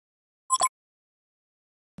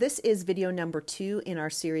This is video number 2 in our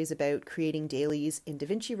series about creating dailies in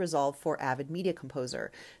Davinci Resolve for Avid Media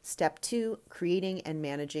Composer. Step 2, creating and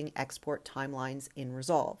managing export timelines in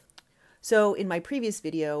Resolve. So in my previous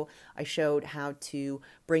video, I showed how to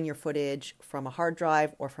bring your footage from a hard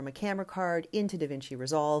drive or from a camera card into Davinci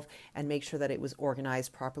Resolve and make sure that it was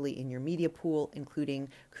organized properly in your media pool, including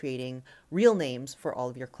creating real names for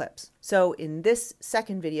all of your clips. So in this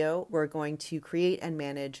second video, we're going to create and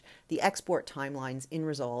manage the export timelines in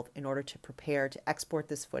Resolve in order to prepare to export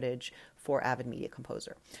this footage for Avid Media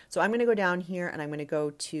Composer. So I'm going to go down here and I'm going to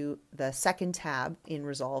go to the second tab in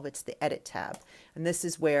Resolve. It's the Edit tab. And this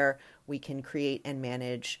is where we can create and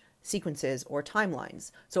manage sequences or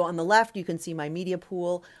timelines. So on the left, you can see my media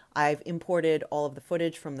pool. I've imported all of the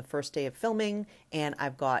footage from the first day of filming, and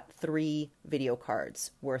I've got 3 video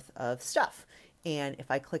cards worth of stuff. And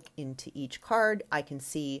if I click into each card, I can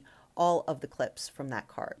see all of the clips from that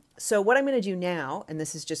card. So what I'm going to do now, and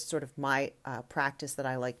this is just sort of my practice that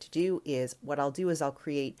I like to do, is what I'll do is I'll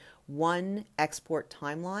create one export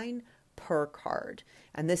timeline per card.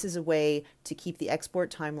 And this is a way to keep the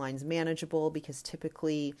export timelines manageable, because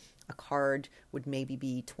typically a card would maybe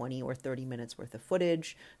be 20 or 30 minutes worth of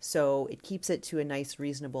footage. So it keeps it to a nice,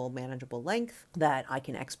 reasonable, manageable length that I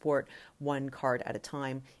can export one card at a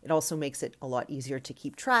time. It also makes it a lot easier to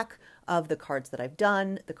keep track of the cards that I've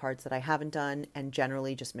done, the cards that I haven't done, and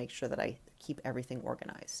generally just make sure that I keep everything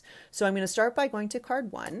organized. So I'm going to start by going to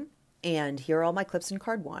card 1, and here are all my clips in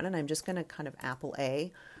card 1, and I'm just going to kind of Apple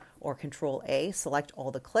A or Control A, select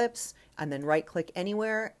all the clips, and then right click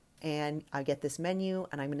anywhere, and I get this menu,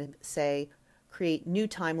 and I'm going to say create new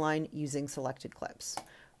timeline using selected clips.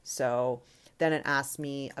 So then it asks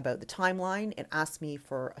me about the timeline. It asks me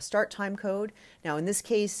for a start time code. Now in this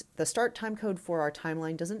case, the start time code for our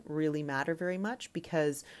timeline doesn't really matter very much,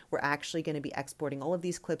 because we're actually going to be exporting all of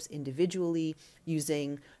these clips individually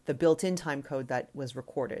using the built-in time code that was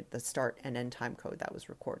recorded, the start and end time code that was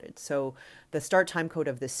recorded. So the start time code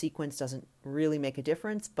of this sequence doesn't really make a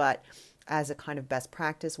difference, but as a kind of best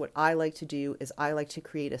practice, what I like to do is I like to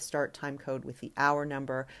create a start time code with the hour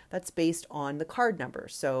number that's based on the card number.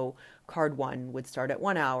 So card 1 would start at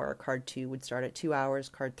 1 hour, card 2 would start at 2 hours,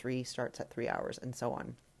 card 3 starts at 3 hours, and so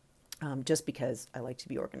on. Just because I like to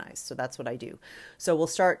be organized. So that's what I do. So we'll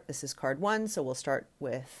start, this is card 1, so we'll start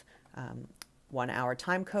with 1 hour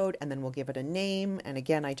time code, and then we'll give it a name. And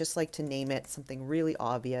again, I just like to name it something really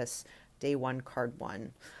obvious, day 1, card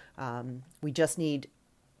 1. We just need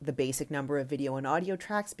the basic number of video and audio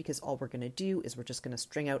tracks, because all we're going to do is we're just going to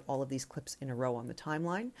string out all of these clips in a row on the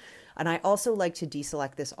timeline. And I also like to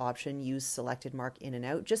deselect this option, use selected mark in and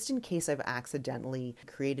out, just in case I've accidentally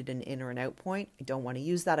created an in or an out point. I don't want to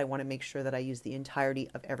use that. I want to make sure that I use the entirety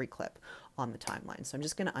of every clip on the timeline. So I'm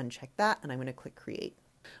just going to uncheck that, and I'm going to click create.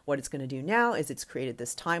 What it's going to do now is it's created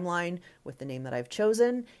this timeline with the name that I've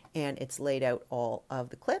chosen, and it's laid out all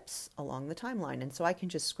of the clips along the timeline. And so I can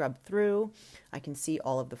just scrub through. I can see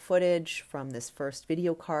all of the footage from this first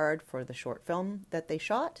video card for the short film that they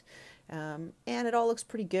shot. And it all looks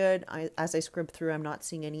pretty good. As I scrub through, I'm not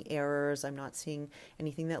seeing any errors. I'm not seeing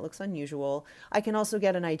anything that looks unusual. I can also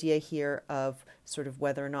get an idea here of sort of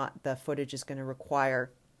whether or not the footage is going to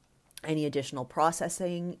require any additional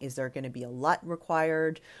processing. Is there going to be a LUT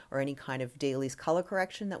required, or any kind of dailies color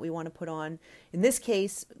correction that we want to put on? In this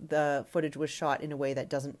case, the footage was shot in a way that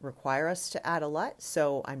doesn't require us to add a LUT,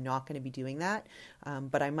 so I'm not going to be doing that.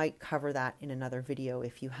 But I might cover that in another video.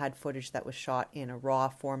 If you had footage that was shot in a RAW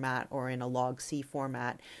format or in a log.c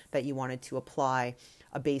format that you wanted to apply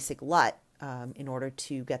a basic LUT, in order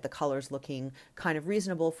to get the colors looking kind of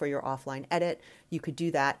reasonable for your offline edit, you could do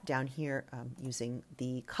that down here using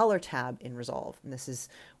the color tab in Resolve. And this is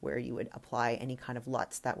where you would apply any kind of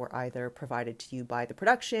LUTs that were either provided to you by the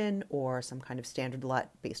production or some kind of standard LUT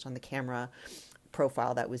based on the camera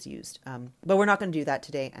profile that was used. But we're not going to do that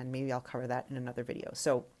today, and maybe I'll cover that in another video.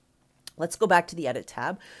 So let's go back to the Edit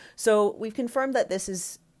tab. So we've confirmed that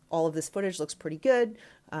all of this footage looks pretty good.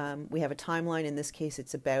 We have a timeline. In this case,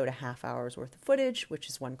 it's about a half hour's worth of footage, which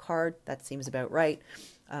is 1 card. That seems about right.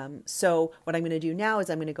 So what I'm going to do now is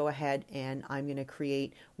I'm going to go ahead and I'm going to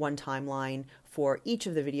create one timeline for each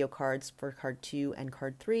of the video cards for card 2 and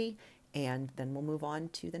card 3, and then we'll move on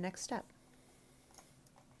to the next step.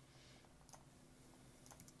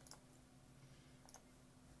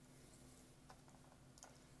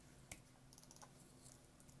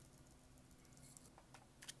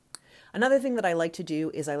 Another thing that I like to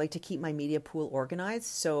do is I like to keep my media pool organized.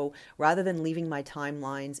 So rather than leaving my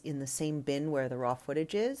timelines in the same bin where the raw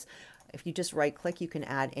footage is, If you just right click, you can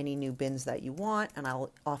add any new bins that you want, and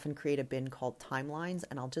I'll often create a bin called timelines,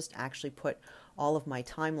 and I'll just actually put all of my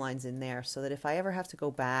timelines in there so that if I ever have to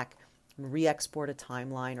go back and re-export a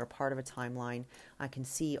timeline or part of a timeline, I can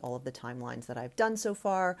see all of the timelines that I've done so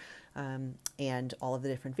far, and all of the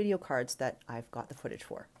different video cards that I've got the footage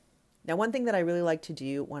for. Now, one thing that I really like to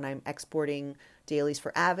do when I'm exporting dailies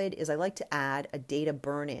for Avid is I like to add a data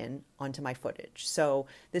burn-in onto my footage. So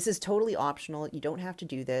this is totally optional. You don't have to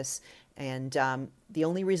do this. And the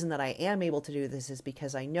only reason that I am able to do this is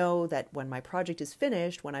because I know that when my project is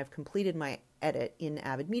finished, when I've completed my edit in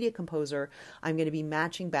Avid Media Composer, I'm going to be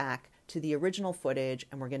matching back to the original footage,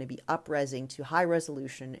 and we're going to be up-resing to high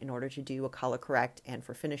resolution in order to do a color correct and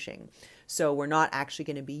for finishing. So we're not actually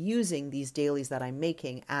going to be using these dailies that I'm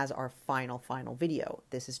making as our final video.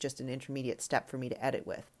 This is just an intermediate step for me to edit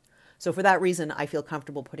with. So for that reason, I feel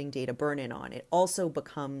comfortable putting data burn-in on. It also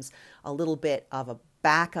becomes a little bit of a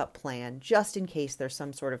backup plan just in case there's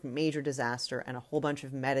some sort of major disaster and a whole bunch of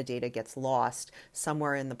metadata gets lost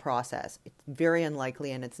somewhere in the process. It's very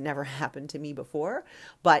unlikely, and it's never happened to me before,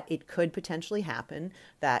 but it could potentially happen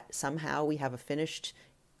that somehow we have a finished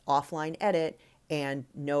offline edit and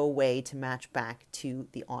no way to match back to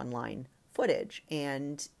the online footage.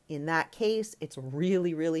 And in that case, it's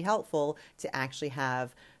really, really helpful to actually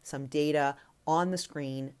have some data on the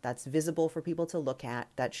screen that's visible for people to look at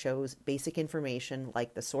that shows basic information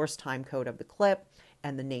like the source time code of the clip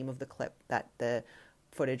and the name of the clip that the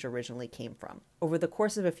footage originally came from. Over the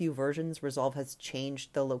course of a few versions, Resolve has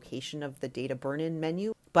changed the location of the data burn-in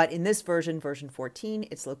menu, but in this version, version 14,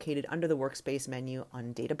 it's located under the workspace menu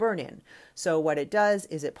on data burn-in. So what it does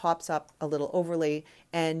is it pops up a little overlay,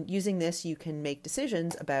 and using this you can make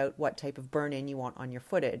decisions about what type of burn-in you want on your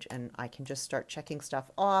footage, and I can just start checking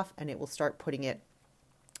stuff off and it will start putting it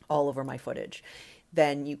all over my footage.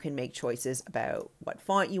 Then you can make choices about what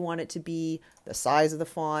font you want it to be, the size of the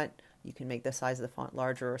font. You can make the size of the font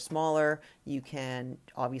larger or smaller. You can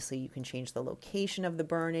change the location of the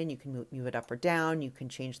burn-in. You can move it up or down. You can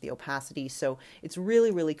change the opacity. So it's really,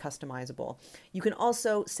 really customizable. You can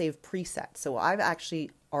also save presets. So I've actually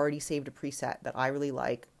already saved a preset that I really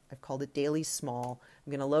like. I've called it Dailies Small.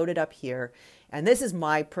 I'm going to load it up here. And this is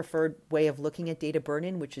my preferred way of looking at data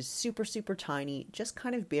burn-in, which is super, super tiny, just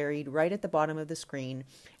kind of buried right at the bottom of the screen.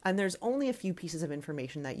 And there's only a few pieces of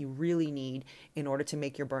information that you really need in order to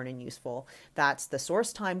make your burn-in useful. That's the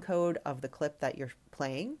source time code of the clip that you're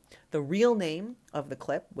playing, the real name of the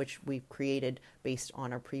clip, which we've created based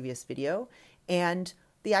on our previous video, and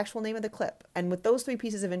the actual name of the clip. And with those three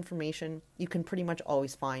pieces of information, you can pretty much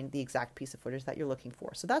always find the exact piece of footage that you're looking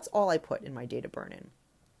for. So that's all I put in my data burn-in.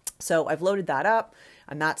 So I've loaded that up,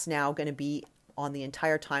 and that's now going to be on the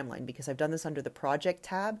entire timeline because I've done this under the project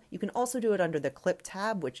tab. You can also do it under the clip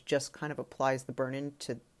tab, which just kind of applies the burn-in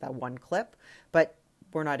to that one clip, but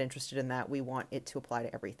we're not interested in that. We want it to apply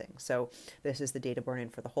to everything. So this is the data burn-in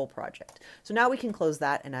for the whole project. So now we can close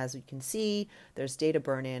that, and as you can see, there's data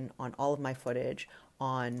burn-in on all of my footage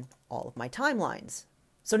on all of my timelines.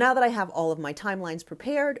 So now that I have all of my timelines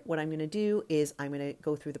prepared, what I'm going to do is I'm going to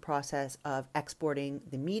go through the process of exporting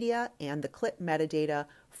the media and the clip metadata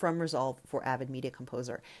from Resolve for Avid Media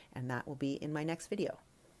Composer, and that will be in my next video.